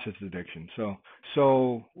there's process addiction.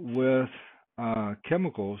 So with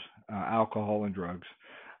chemicals, alcohol and drugs,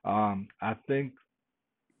 I think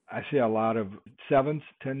I see a lot of sevens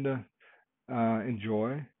tend to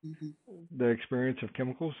enjoy Mm-hmm. the experience of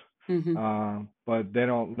chemicals, Mm-hmm. but they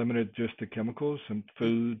don't limit it just to chemicals and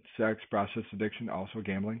food, sex, process addiction, also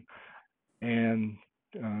gambling. And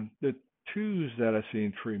the twos that I see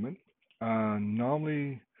in treatment,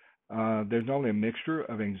 normally there's normally a mixture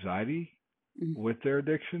of anxiety with their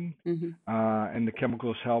addiction, Mm-hmm. and the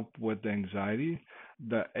chemicals help with the anxiety.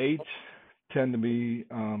 The eights tend to be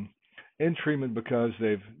in treatment because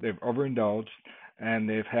they've overindulged and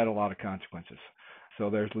they've had a lot of consequences. So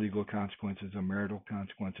there's legal consequences and marital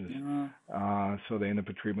consequences. Oh, So they end up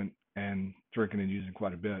in treatment and drinking and using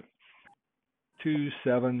quite a bit. Two,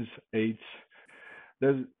 sevens, eights.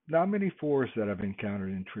 There's not many fours that I've encountered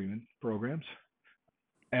in treatment programs,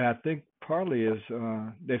 and I think partly is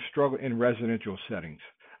they've struggled in residential settings.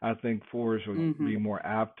 I think fours would mm-hmm. be more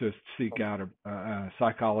apt to seek out a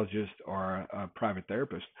psychologist or a private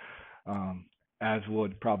therapist, um, as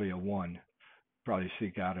would probably a one probably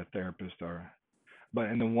seek out a therapist or. But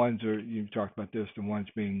and the ones are you've talked about this, the ones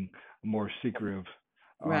being more secretive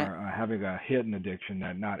Right. are having a hidden addiction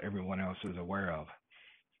that not everyone else is aware of,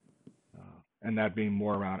 and that being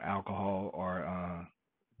more around alcohol or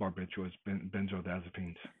barbiturates,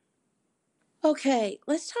 benzodiazepines. Okay,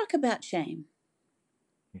 let's talk about shame.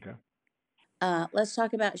 Okay. Let's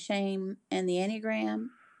talk about shame and the Enneagram,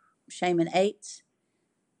 shame and eights.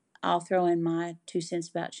 I'll throw in my 2 cents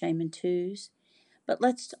about shame and twos. But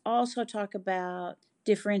let's also talk about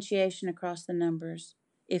differentiation across the numbers,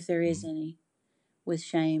 if there is Mm-hmm. any, with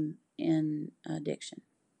shame in addiction.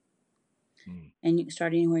 Mm-hmm. And you can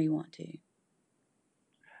start anywhere you want to.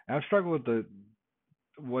 I struggle with the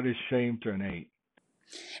what is shame to an eight.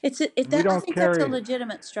 We I don't think that's a carry.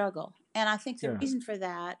 legitimate struggle, and I think the Yeah. reason for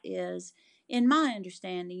that is, in my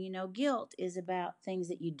understanding, guilt is about things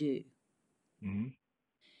that you do, Mm-hmm.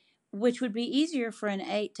 which would be easier for an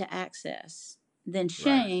eight to access than Right.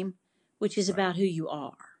 shame, which is Right. about who you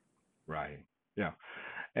are. Right. Yeah.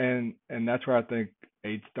 And that's where I think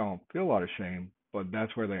eights don't feel a lot of shame, but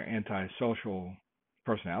that's where their antisocial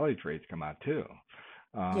personality traits come out too.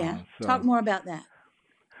 Yeah, talk So, more about that.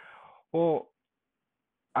 well,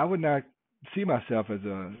 I would not see myself as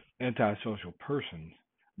a antisocial person,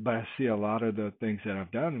 but I see a lot of the things that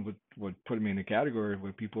I've done would put me in a category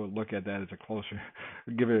where people would look at that as a closer,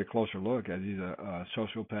 give it a closer look as either a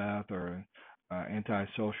sociopath or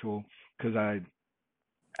antisocial, because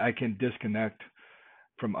I can disconnect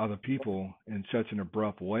from other people in such an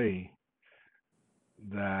abrupt way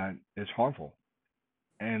that is harmful,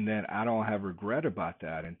 and then I don't have regret about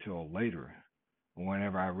that until later,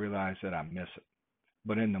 whenever I realize that I miss it.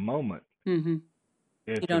 But in the moment, Mm-hmm. You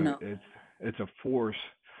it's don't a know. it's it's a force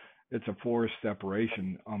it's a forced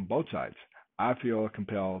separation on both sides. I feel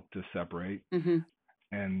compelled to separate, Mm-hmm.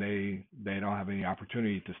 and they don't have any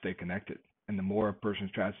opportunity to stay connected. And the more a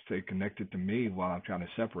person tries to stay connected to me while I'm trying to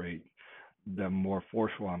separate, the more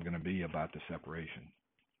forceful I'm going to be about the separation.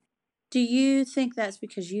 Do you think that's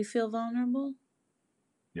because you feel vulnerable?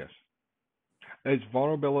 Yes, it's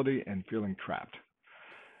vulnerability and feeling trapped.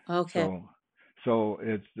 Okay. So so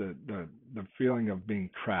it's the feeling of being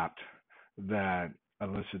trapped that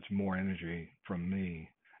elicits more energy from me.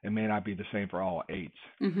 It may not be the same for all eights,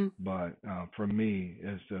 Mm-hmm. but for me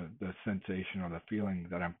is the sensation or the feeling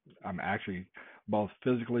that I'm actually both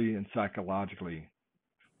physically and psychologically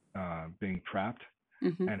being trapped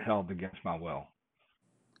Mm-hmm. and held against my will.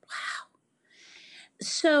 Wow.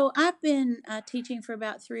 So I've been teaching for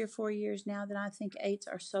about 3 or 4 years now that I think eights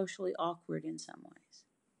are socially awkward in some ways.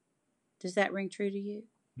 Does that ring true to you?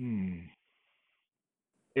 Hmm.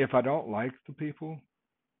 If I don't like the people,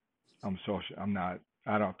 I'm social. I'm not.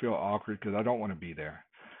 I don't feel awkward because I don't want to be there.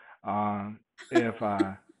 Uh, if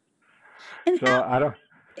I And so I don't.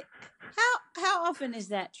 how often is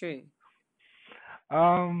that true?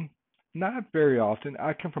 Um, Not very often.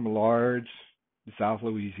 I come from a large South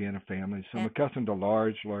Louisiana family, so I'm Yeah. accustomed to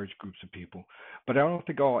large groups of people. But I don't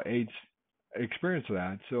think all aides experience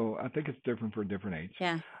that. So I think it's different for different aides.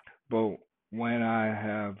 Yeah. But when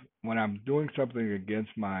I'm doing something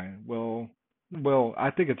against my will, Well,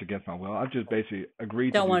 I think it's against my will. I've just basically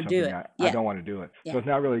agreed to Don't do want to do something it. I Yeah. don't want to do it. Yeah. So it's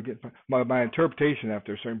not really against my interpretation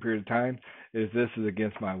after a certain period of time is this is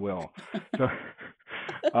against my will. So,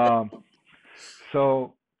 um,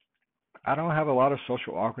 so I don't have a lot of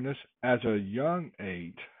social awkwardness. As a young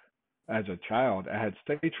age, as a child, I had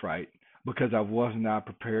stage fright because I was not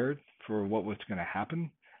prepared for what was going to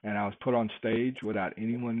happen. And I was put on stage without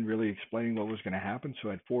anyone really explaining what was going to happen.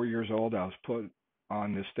 So at 4 years old, I was put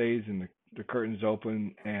on the stage and the curtains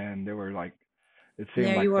open, and there were like, it And seemed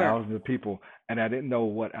there you like were. thousands of people, and I didn't know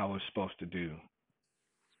what I was supposed to do.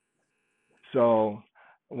 So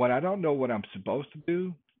when I don't know what I'm supposed to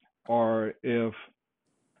do, or if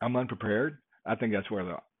I'm unprepared, I think that's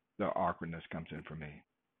where the awkwardness comes in for me.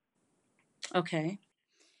 Okay.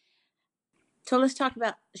 So let's talk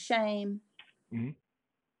about shame Hmm.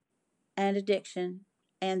 and addiction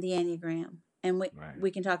and the Enneagram. And Right.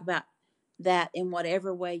 we can talk about that in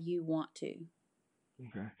whatever way you want to.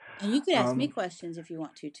 Okay. And you could ask me Um. questions if you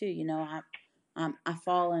want to too. You know, I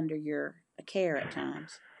fall under your care at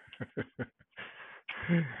times.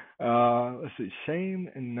 Let's see. Shame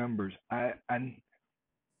and numbers. I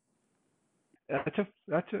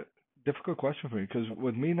that's a difficult question for me because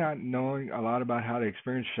with me not knowing a lot about how to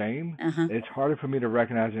experience shame, Uh huh. it's harder for me to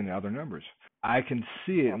recognize any other numbers. I can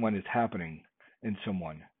see it when it's happening in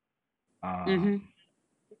someone, Mm-hmm. um,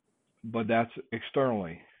 but that's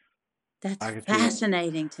externally. That's I can see it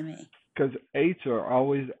fascinating to me. because eights are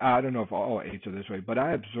always. I don't know if all eights are this way, but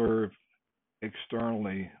I observe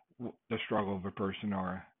externally the struggle of a person,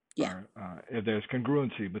 Yeah. or if there's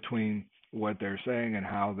congruency between what they're saying and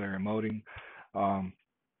how they're emoting. Um,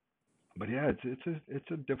 but yeah,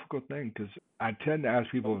 it's a difficult thing because I tend to ask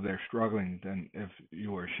people if they're struggling, then if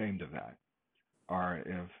you are ashamed of that, or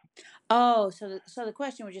if Oh, so the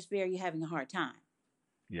question would just be, are you having a hard time?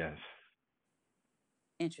 yes.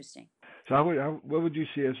 Interesting. So what would you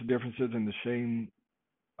see as the differences in the shame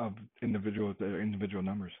of the individual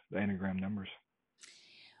numbers, the Enneagram numbers?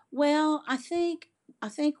 Well, I think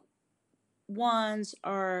ones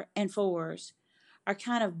are and fours are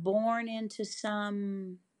kind of born into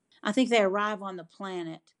some. I think they arrive on the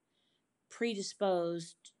planet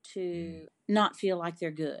predisposed Mm, to not feel like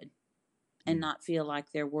they're good and mm, not feel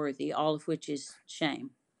like they're worthy, all of which is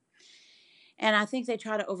shame. And I think they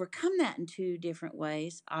try to overcome that in two different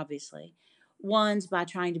ways, obviously. One's by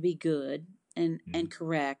trying to be good and mm,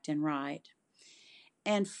 correct and right.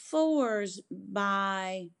 And fours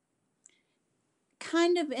by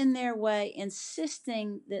kind of in their way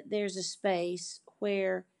insisting that there's a space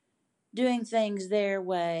where doing things their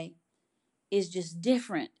way is just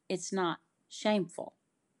different. It's not shameful.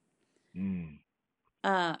 mm,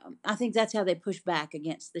 I think that's how they push back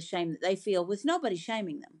against the shame that they feel with nobody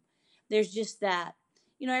shaming them. There's just that,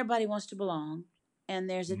 everybody wants to belong, and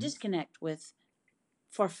there's a mm, disconnect with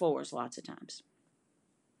for fours lots of times.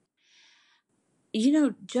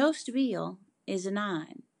 Joe Stabile is a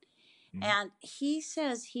nine, mm, and he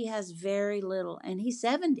says he has very little, and he's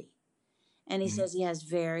 70, and he mm, says he has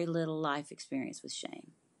very little life experience with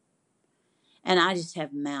shame. And I just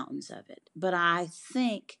have mountains of it. But I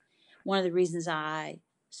think one of the reasons I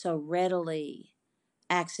so readily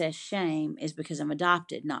access shame is because I'm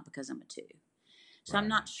adopted, not because I'm a two. So I'm right.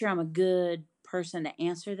 not sure I'm a good person to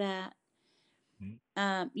answer that. Mm,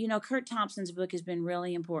 Kurt Thompson's book has been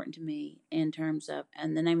really important to me in terms of,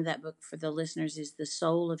 and the name of that book for the listeners is The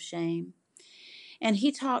Soul of Shame. And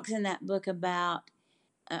he talks in that book about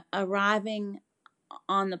arriving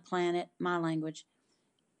on the planet, my language,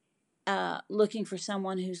 looking for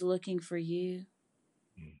someone who's looking for you.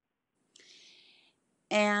 mm,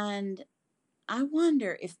 And I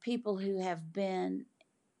wonder if people who have been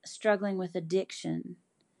struggling with addiction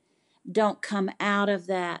don't come out of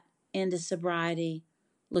that into sobriety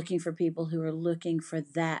looking for people who are looking for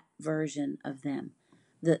that version of them,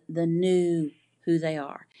 the new who they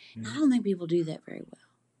are. I mm, don't think people do that very well.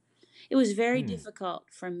 It was very mm, difficult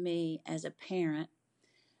for me as a parent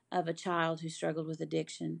of a child who struggled with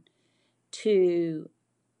addiction to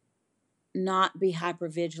not be hyper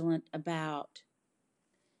vigilant about,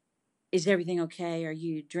 is everything okay? Are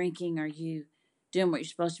you drinking? Are you doing what you're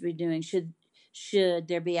supposed to be doing? Should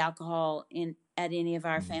there be alcohol in at any of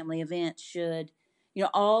our mm, family events? Should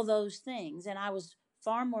all those things? And I was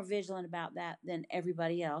far more vigilant about that than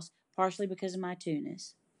everybody else, partially because of my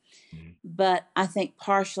two-ness, mm, but I think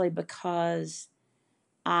partially because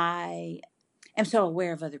I am so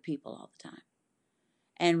aware of other people all the time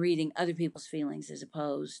and reading other people's feelings as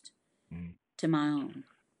opposed mm, to my own.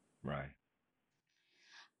 right.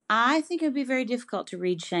 I think it would be very difficult to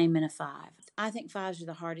read shame in a five. I think fives are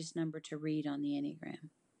the hardest number to read on the Enneagram.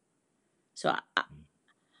 So Mm,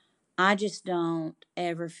 I just don't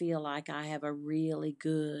ever feel like I have a really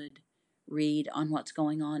good read on what's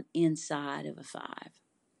going on inside of a five.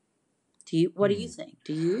 Do you? What do you Hmm. think?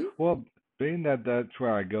 Do you? Well, being that that's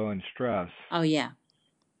where I go in stress, Oh yeah,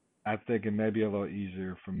 I think it may be a little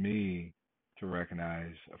easier for me to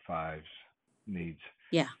recognize a five's needs.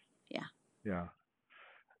 yeah, yeah. Yeah.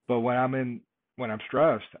 But when I'm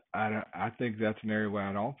stressed, I think that's an area where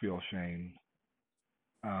I don't feel shame.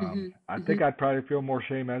 Mhm, I think mhm. I'd probably feel more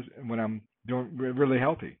shame as when I'm doing really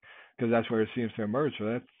healthy, because that's where it seems to emerge. So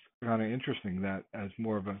that's kind of interesting. That as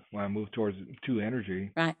more of a when I move towards two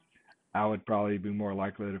energy, Right. I would probably be more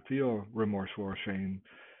likely to feel remorseful or shame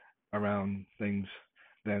around things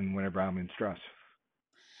than whenever I'm in stress.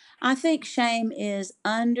 I think shame is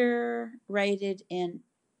underrated in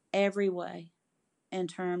every way in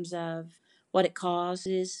terms of what it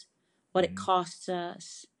causes, what it Hmm. costs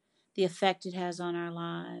us, the effect it has on our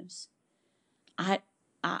lives. I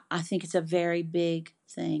I think it's a very big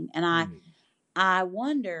thing, and Hmm. I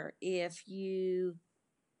wonder if you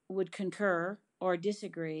would concur or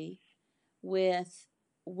disagree with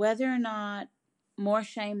whether or not more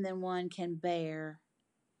shame than one can bear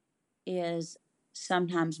is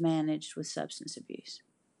sometimes managed with substance abuse.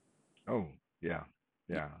 Oh, yeah,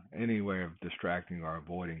 Yeah. yeah. Any way of distracting or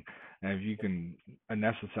avoiding, and if you can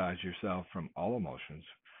anesthetize yourself from all emotions,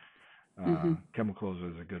 Mm-hmm. chemicals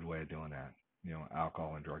is a good way of doing that. You know,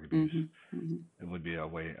 alcohol and drug abuse. Mm-hmm. Mm-hmm. It would be a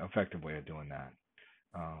effective way of doing that.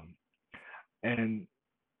 Um, and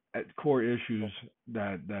at core issues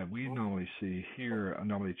that we normally see here are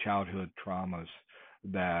normally childhood traumas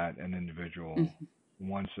that an individual, Mm-hmm.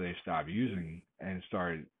 once they stop using and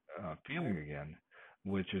start feeling again,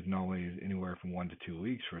 which is normally anywhere from 1 to 2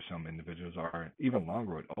 weeks for some individuals, or even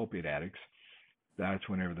longer with opiate addicts. That's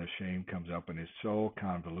whenever the shame comes up and is so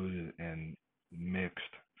convoluted and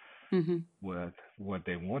mixed Mm-hmm. with what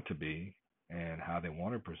they want to be and how they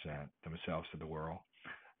want to present themselves to the world,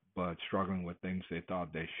 but struggling with things they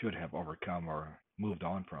thought they should have overcome or moved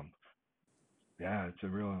on from. Yeah, it's a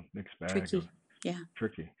real mixed bag of Tricky. Yeah.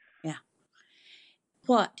 tricky. Yeah.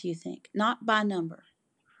 What do you think? Not by number,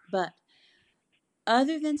 but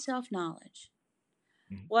other than self knowledge,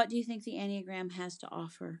 Mhm. what do you think the Enneagram has to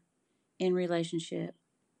offer in relationship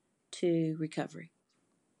to recovery?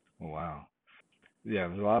 Oh, wow. Yeah,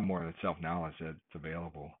 there's a lot more than self knowledge that's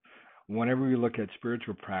available. Whenever we look at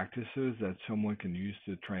spiritual practices that someone can use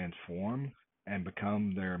to transform and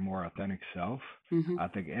become their more authentic self, Mm-hmm. I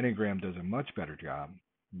think Enneagram does a much better job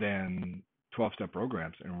than 12-step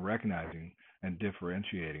programs in recognizing and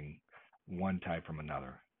differentiating one type from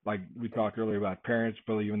another. Like we talked earlier about parents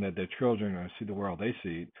believing that their children are going to see the world they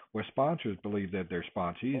see, where sponsors believe that their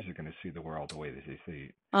sponsees are going to see the world the way that they see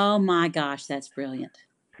it. Oh my gosh, that's brilliant.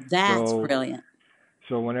 That's So brilliant.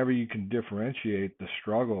 so whenever you can differentiate the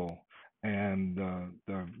struggle and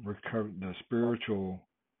the spiritual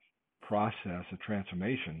process of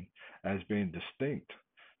transformation as being distinct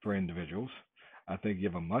for individuals, I think you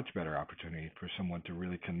have a much better opportunity for someone to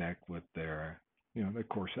really connect with their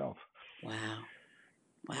core self. Wow.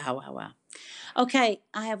 Wow, wow, wow. Okay,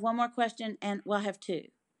 I have one more question, and well, I have two.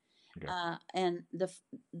 Okay, And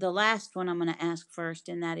the last one I'm going to ask first,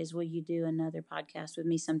 and that is, will you do another podcast with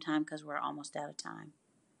me sometime? Because we're almost out of time.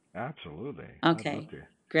 absolutely, I'd love Okay, to.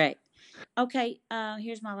 great. Okay,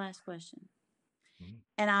 here's my last question, Mhm.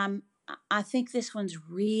 and I think this one's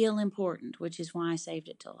real important, which is why I saved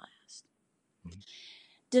it till last. Mhm.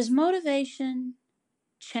 Does motivation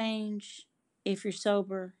change if you're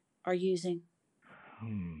sober or using?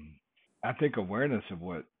 Hmm. I think awareness of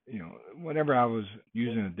whenever I was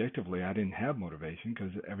using addictively, I didn't have motivation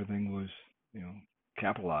because everything was, you know,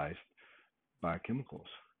 capitalized by chemicals.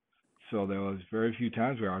 So there was very few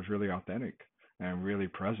times where I was really authentic and really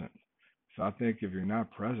present. So I think if you're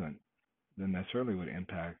not present, then that certainly would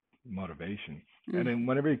impact motivation. And Mm-hmm. then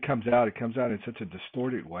whenever it comes out in such a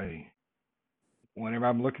distorted way. When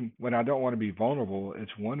I don't want to be vulnerable,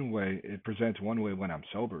 it's one way. It presents one way when I'm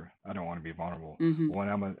sober. I don't want to be vulnerable. Mm-hmm.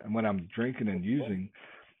 When I'm drinking and using,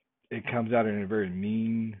 it comes out in a very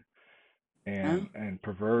mean Oh. and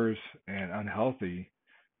perverse and unhealthy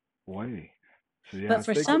way. So yeah, But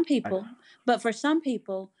for some people, but for some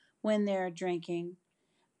people, when they're drinking,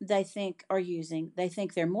 they think or using, they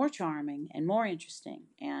think they're more charming and more interesting,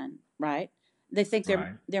 and right, they think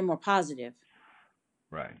right, they're more positive,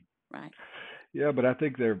 right. right? Yeah, but I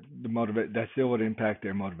think the motivate that still would impact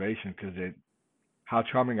their motivation because it how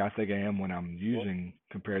charming I think I am when I'm using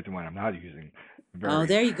compared to when I'm not using Oh, varies.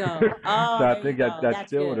 there you go. Oh, So I there you think that go. that That's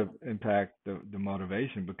still would good. have impact the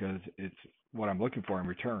motivation because it's what I'm looking for in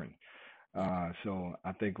return. Yeah. So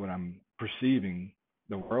I think what I'm perceiving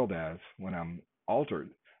the world as when I'm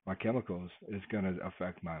altered, my chemicals, it's going to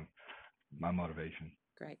affect my motivation.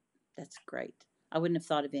 Great. That's great. I wouldn't have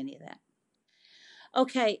thought of any of that.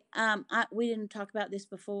 Okay. We didn't talk about this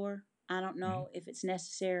before. I don't Hmm. know if it's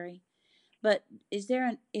necessary, but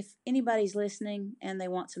if anybody's listening and they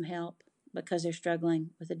want some help because they're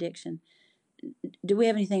struggling with addiction, do we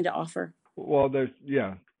have anything to offer? Well,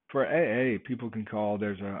 for AA, people can call.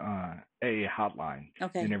 There's a AA hotline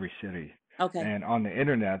Okay. in every city, Okay. and on the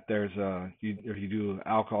internet, if you do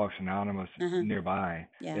Alcoholics Anonymous Uh huh. nearby,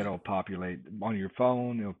 Yeah. it'll populate on your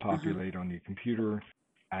phone. It'll Uh huh. populate on your computer.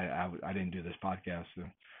 I didn't do this podcast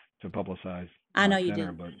to publicize I know my you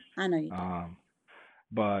center, didn't. I know you didn't. um,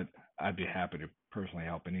 but I'd be happy to personally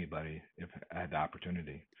help anybody if I had the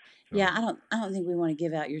opportunity. So Yeah, I don't think we want to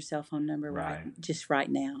give out your cell phone number right, right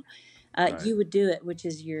now. right, You would do it, which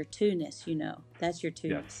is your two-ness, That's your yes,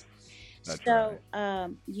 two-ness. that's right.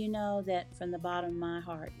 So, you know that from the bottom of my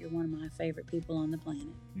heart, you're one of my favorite people on the planet.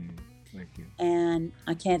 Mm, thank you. And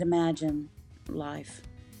I can't imagine life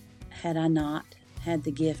had I not had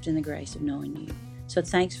the gift and the grace of knowing you. So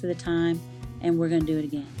thanks for the time, and we're going to do it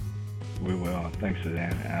again. We will. Thanks,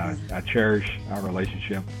 Suzanne. I cherish our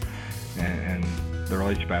relationship and the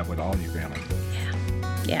relationship I have with all you family.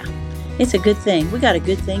 Yeah. It's a good thing. We got a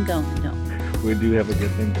good thing going, don't we? We do have a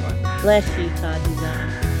good thing going. Bless you, Todd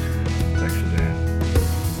Dugas. Thanks,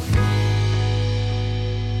 Suzanne.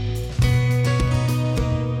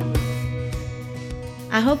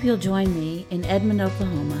 I hope you'll join me in Edmond,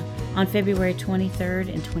 Oklahoma on February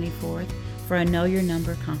 23rd and 24th for a Know Your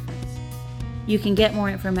Number conference. You can get more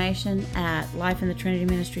information at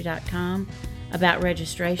lifeinthetrinityministry.com about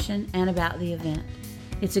registration and about the event.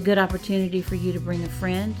 It's a good opportunity for you to bring a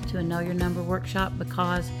friend to a Know Your Number workshop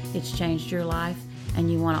because it's changed your life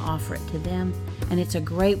and you want to offer it to them. And it's a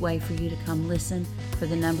great way for you to come listen for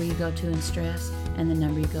the number you go to in stress and the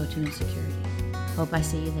number you go to in security. Hope I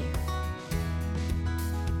see you there.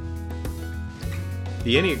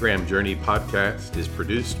 The Enneagram Journey podcast is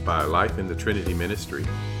produced by Life in the Trinity Ministry.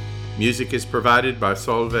 Music is provided by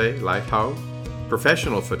Solveig Lighthouse.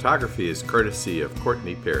 Professional photography is courtesy of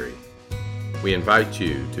Courtney Perry. We invite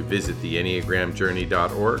you to visit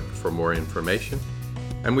theenneagramjourney.org for more information,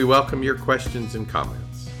 and we welcome your questions and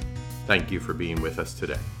comments. Thank you for being with us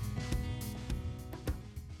today.